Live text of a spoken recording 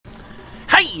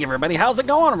Hey everybody, how's it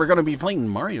going? We're going to be playing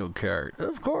Mario Kart,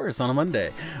 of course, on a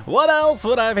Monday. What else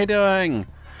would I be doing?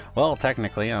 Well,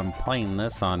 technically, I'm playing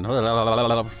this on...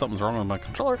 Something's wrong with my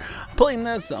controller. I'm playing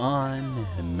this on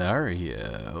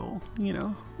Mario,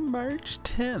 March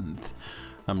 10th.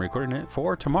 I'm recording it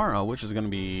for tomorrow, which is going to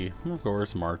be, of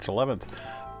course, March 11th.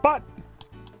 But,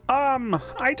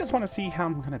 I just want to see how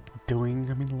I'm going to be doing.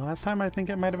 I mean, last time I think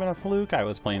it might have been a fluke. I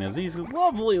was playing as these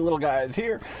lovely little guys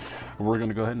here. We're going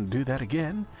to go ahead and do that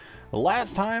again.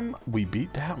 Last time, we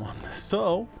beat that one.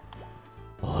 So,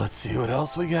 let's see what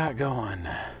else we got going.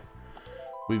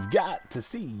 We've got to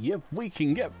see if we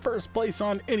can get first place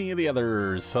on any of the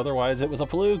others. Otherwise, it was a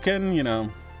fluke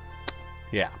and,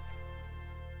 yeah.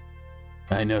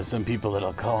 I know some people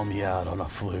that'll call me out on a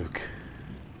fluke.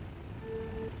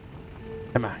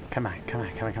 Come on, come on, come on,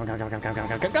 come on, come on, come on, come on, come on,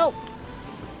 come on, come on, go!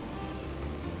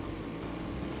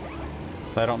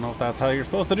 I don't know if that's how you're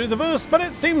supposed to do the boost, but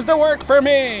it seems to work for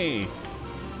me!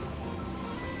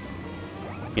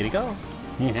 Here you go.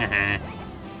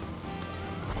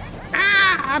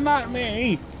 Ah, not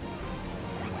me!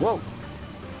 Whoa.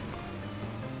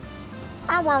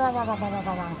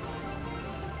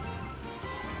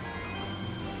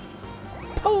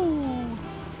 Pooh!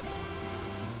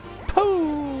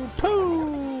 Pooh!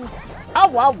 Pooh! Oh,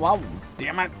 wow, wow!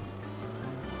 Damn it!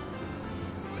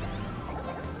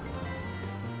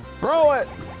 Throw it!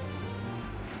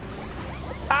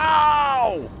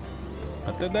 Ow!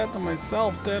 I did that to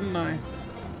myself, didn't I?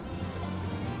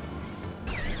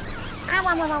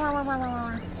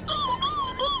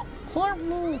 Help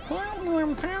me,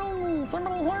 I'm tiny,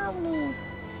 somebody help me.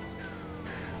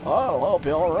 I'll help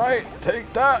you, alright.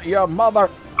 Take that, you mother.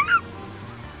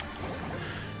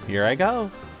 Here I go.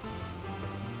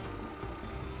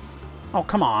 Oh,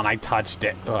 come on, I touched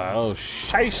it. Oh,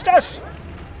 scheistes.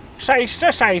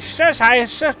 Scheistes, scheistes,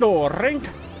 scheistes, no rink.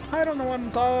 I don't know what I'm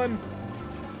doing.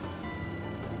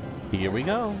 Here we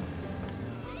go.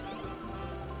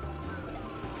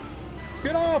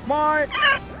 Get off my...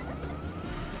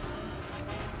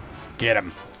 Get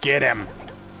him. Get him.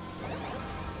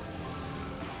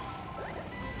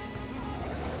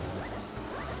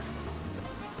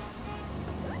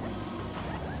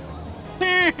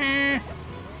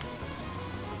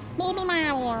 Baby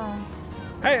Mario.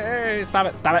 Hey, hey, stop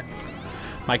it, stop it.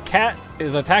 My cat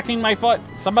is attacking my foot.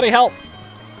 Somebody help.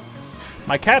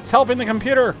 My cat's helping the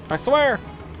computer, I swear.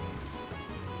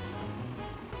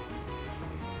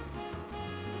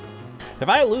 If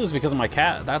I lose because of my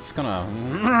cat, that's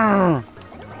gonna...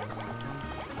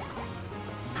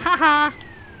 Haha!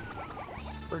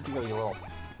 Where'd you go, you little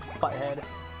butthead?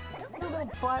 You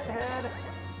little butthead!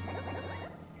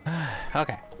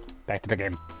 Okay, back to the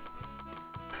game.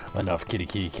 Enough kitty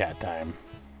kitty cat time.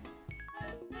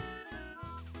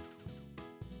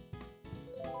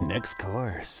 Next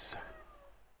course.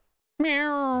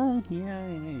 Meow!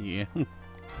 Yeah.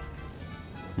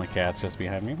 My cat's just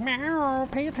behind me. Meow!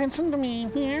 Pay attention to me.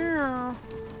 Meow!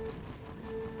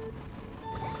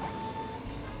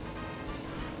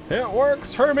 It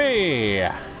works for me!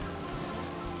 I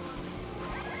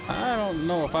don't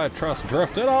know if I trust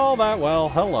drift at all that well.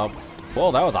 Hello.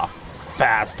 Whoa, that was a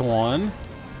fast one.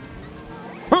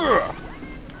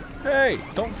 Hey,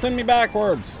 don't send me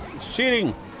backwards. It's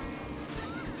cheating.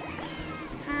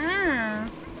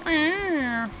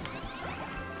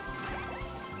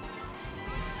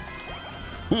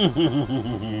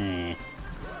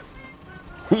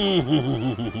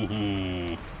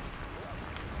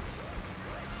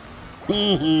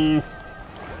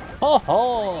 Oh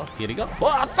ho! Here you go.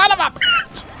 Oh, son of a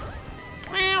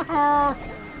bitch!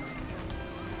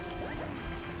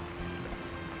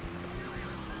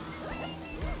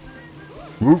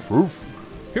 Roof, roof.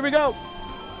 Here we go.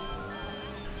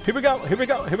 Here we go. Here we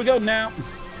go. Here we go now.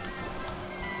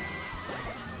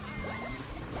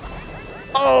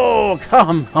 Oh,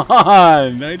 come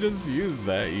on! I just used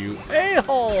that, you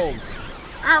a-holes!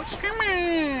 Oh, come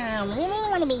on! We didn't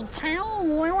want to be tiny,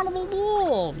 I want to be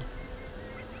big.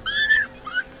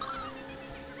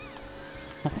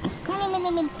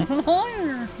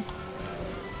 Here.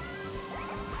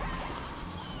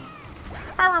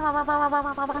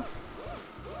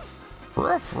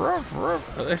 Ruff, ruff, ruff.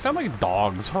 They sound like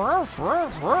dogs. Ruff,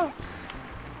 ruff, ruff.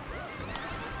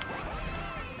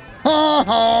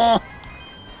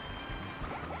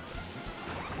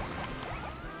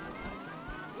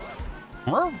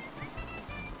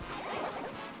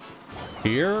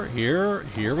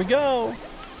 Here we go.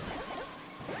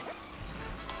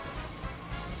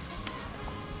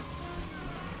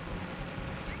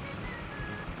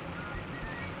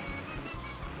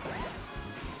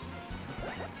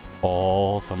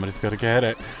 Oh, somebody's gonna get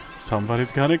it.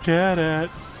 Somebody's gonna get it.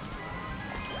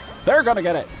 They're gonna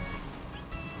get it.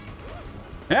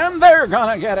 And they're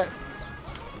gonna get it.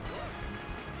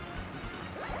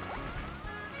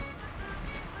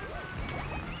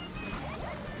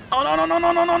 Oh, no, no, no,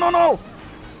 no, no, no, no, no.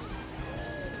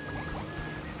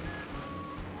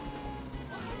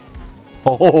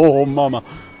 Oh, mama.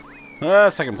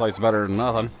 Second place is better than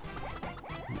nothing.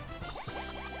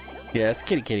 Yes,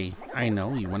 kitty kitty. I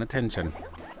know, you want attention.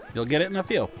 You'll get it in a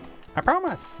few. I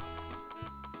promise.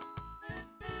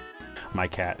 My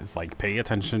cat is like, pay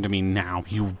attention to me now.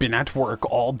 You've been at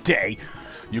work all day.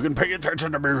 You can pay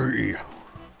attention to me.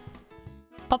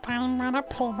 But I want to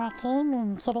play my game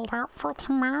and get it out for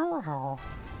tomorrow.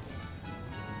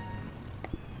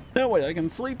 That way I can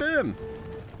sleep in.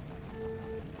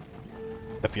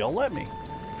 If you'll let me.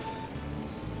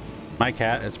 My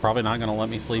cat is probably not going to let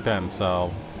me sleep in,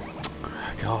 so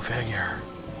go figure.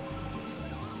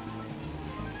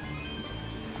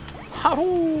 How?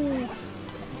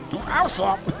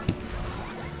 Ow,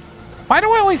 why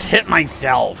do I always hit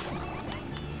myself?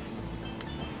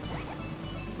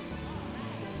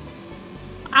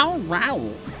 All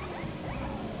right.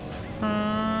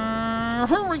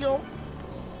 Here we go.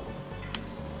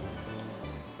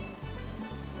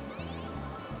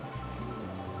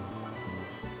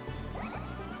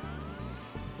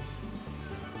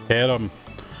 Hit him.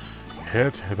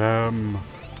 Hit them.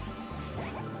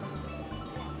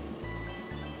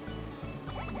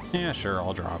 Yeah, sure,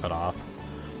 I'll drop it off.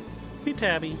 Be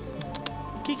tabby.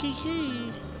 Kiki.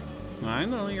 I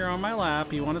know you're on my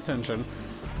lap. You want attention.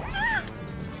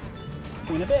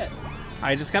 In a bit.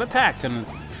 I just got attacked, and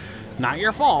it's not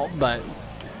your fault, but,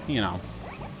 you know.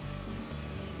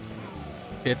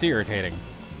 It's irritating.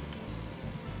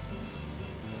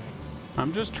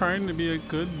 I'm just trying to be a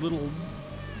good little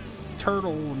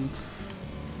turtle and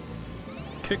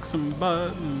kick some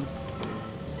butt, and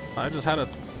I just had a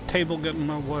table get in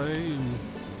my way, and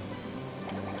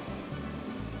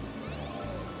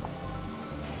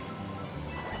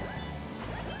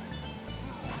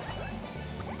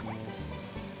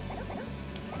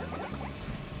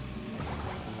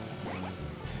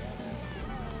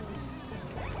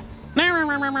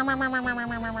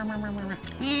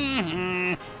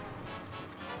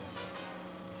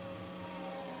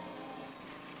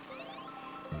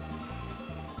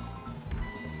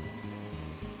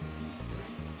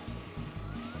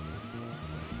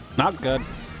not good.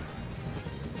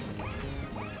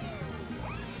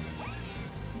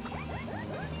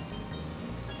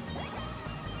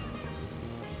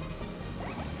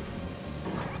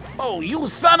 Oh, you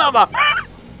son of a!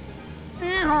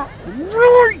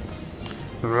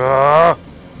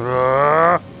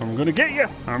 I'm gonna get you.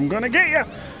 I'm gonna get you.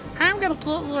 I'm gonna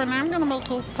get you and I'm gonna make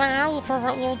you sorry for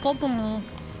what you did to me.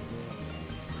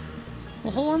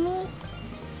 You hear me?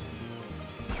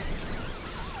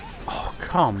 Oh,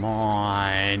 come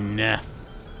on.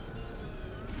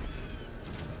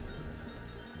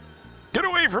 Get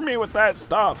away from me with that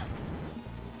stuff.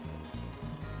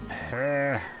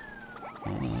 Hey,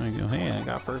 I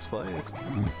got first place.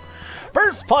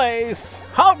 First place!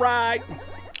 All right.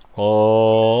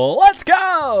 Oh, let's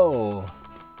go!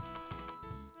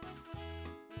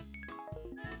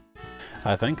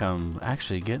 I think I'm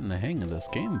actually getting the hang of this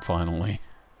game finally.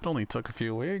 It only took a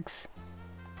few weeks.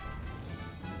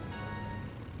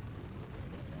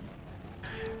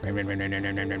 Go!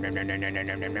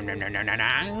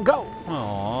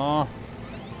 Aww.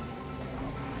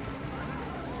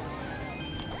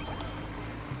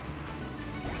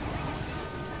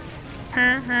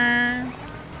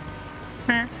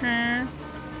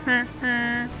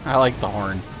 I like the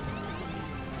horn.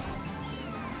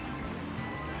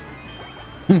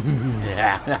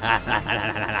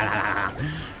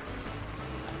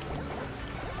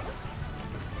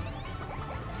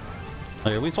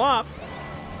 Here we swap.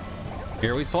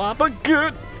 Here we swap, but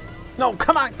good. No,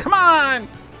 come on, come on.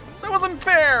 That wasn't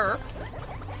fair.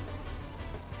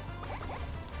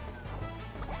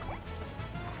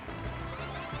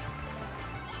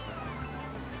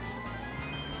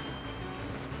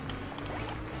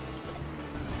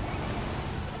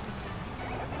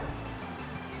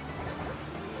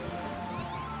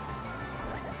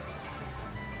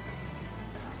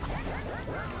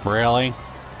 Really?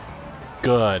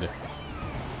 Good.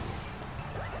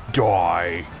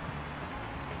 Die.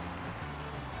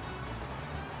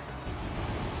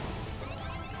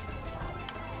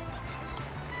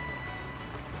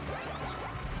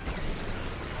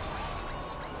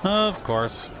 Of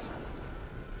course.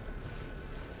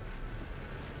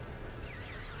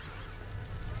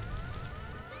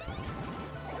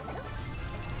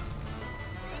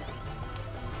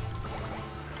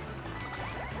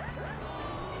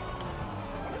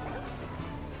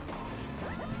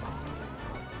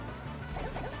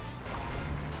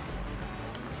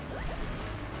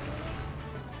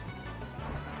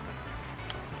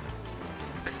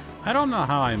 I don't know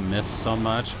how I miss so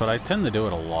much, but I tend to do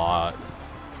it a lot.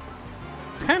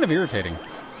 It's kind of irritating.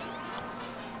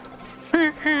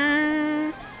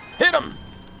 Hit him!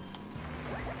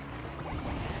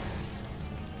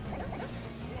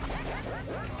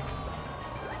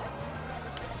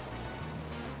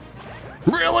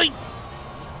 Really?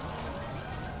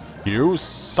 You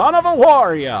son of a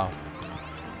warrior!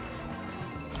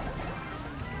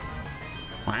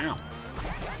 Wow.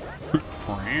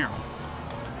 Wow.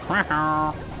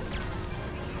 Wow.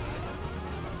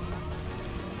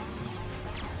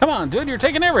 Come on, dude, you're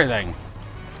taking everything.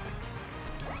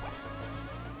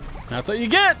 That's what you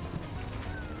get.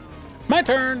 My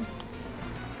turn.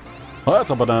 Oh,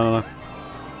 that's a banana.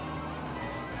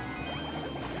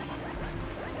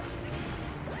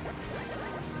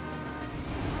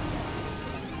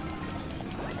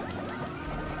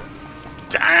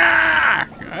 Ah!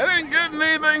 I didn't get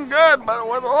anything good, but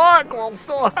with luck, we'll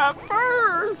still have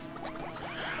first.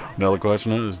 Now the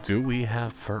question is, do we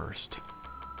have first?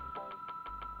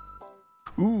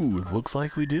 Ooh, looks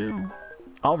like we do.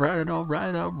 All right, all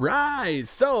right, all right.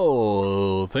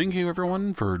 So, thank you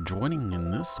everyone for joining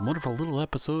in this wonderful little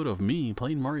episode of me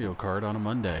playing Mario Kart on a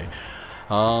Monday.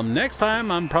 Next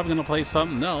time I'm probably gonna play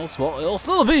something else. Well, it'll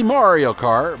still be Mario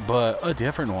Kart, but a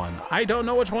different one. I don't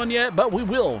know which one yet, but we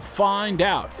will find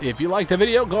out. If you liked the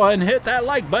video, go ahead and hit that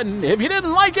like button. If you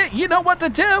didn't like it, you know what to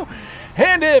do.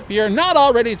 And if you're not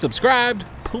already subscribed,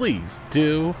 please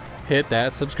do hit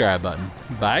that subscribe button.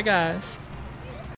 Bye, guys.